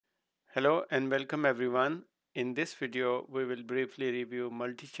Hello and welcome everyone. In this video, we will briefly review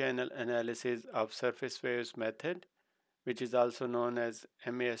multi-channel analysis of surface waves method, which is also known as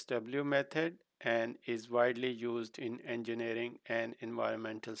MASW method and is widely used in engineering and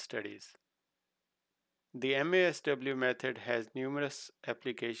environmental studies. The MASW method has numerous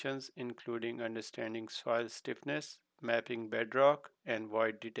applications including understanding soil stiffness, mapping bedrock, and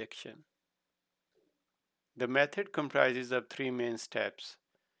void detection. The method comprises of three main steps.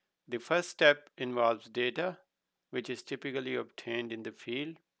 The first step involves data, which is typically obtained in the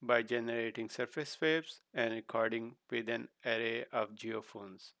field by generating surface waves and recording with an array of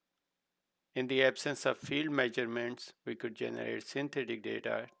geophones. In the absence of field measurements, we could generate synthetic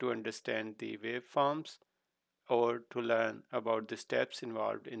data to understand the waveforms or to learn about the steps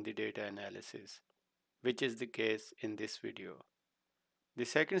involved in the data analysis, which is the case in this video. The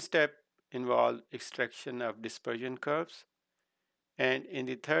second step involves extraction of dispersion curves. And in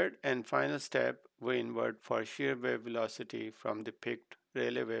the third and final step, we invert for shear wave velocity from the picked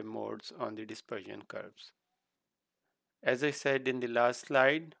Rayleigh wave modes on the dispersion curves. As I said in the last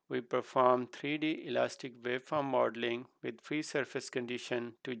slide, we perform 3D elastic waveform modeling with free surface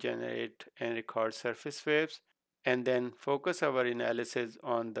condition to generate and record surface waves, and then focus our analysis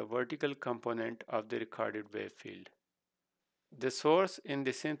on the vertical component of the recorded wave field. The source in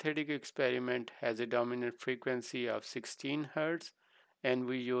the synthetic experiment has a dominant frequency of 16 Hz, and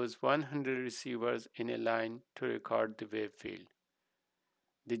we use 100 receivers in a line to record the wave field.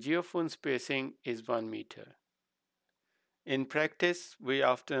 The geophone spacing is 1 meter. In practice, we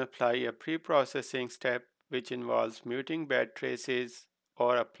often apply a pre-processing step which involves muting bad traces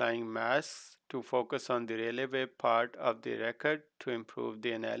or applying masks to focus on the Rayleigh wave part of the record to improve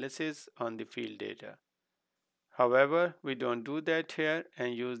the analysis on the field data. However, we don't do that here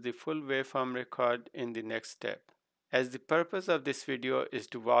and use the full waveform record in the next step, as the purpose of this video is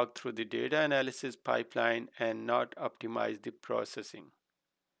to walk through the data analysis pipeline and not optimize the processing.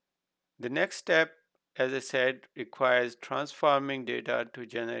 The next step, as I said, requires transforming data to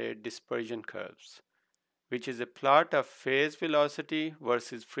generate dispersion curves, which is a plot of phase velocity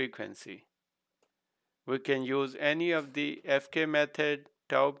versus frequency. We can use any of the FK method,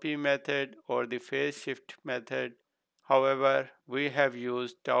 tau p method, or the phase shift method. However, we have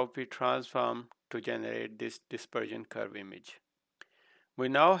used tau p transform to generate this dispersion curve image. We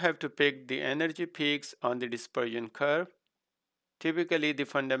now have to pick the energy peaks on the dispersion curve. Typically, the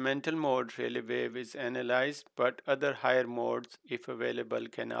fundamental mode Rayleigh wave is analyzed, but other higher modes, if available,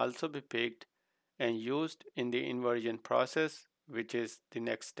 can also be picked and used in the inversion process, which is the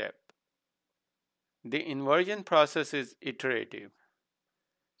next step. The inversion process is iterative.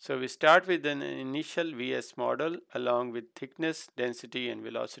 So we start with an initial VS model along with thickness, density, and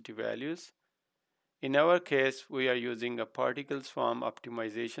velocity values. In our case, we are using a particle swarm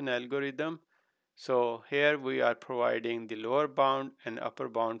optimization algorithm. So here we are providing the lower bound and upper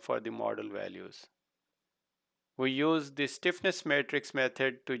bound for the model values. We use the stiffness matrix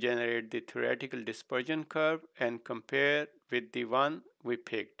method to generate the theoretical dispersion curve and compare with the one we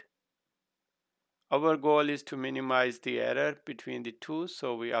picked. Our goal is to minimize the error between the two,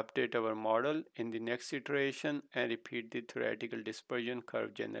 so we update our model in the next iteration and repeat the theoretical dispersion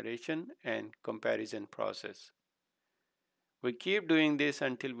curve generation and comparison process. We keep doing this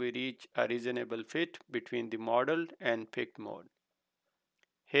until we reach a reasonable fit between the modeled and picked mode.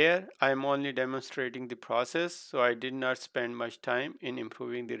 Here, I am only demonstrating the process, so I did not spend much time in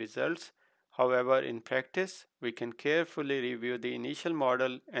improving the results. However, in practice, we can carefully review the initial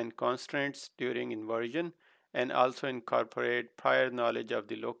model and constraints during inversion and also incorporate prior knowledge of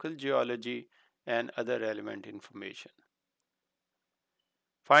the local geology and other relevant information.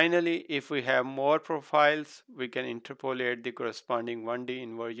 Finally, if we have more profiles, we can interpolate the corresponding 1D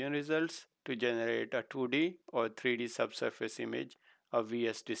inversion results to generate a 2D or 3D subsurface image of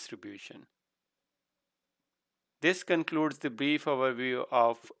VS distribution. This concludes the brief overview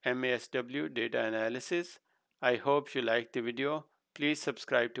of MASW data analysis. I hope you liked the video. Please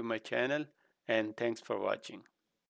subscribe to my channel and thanks for watching.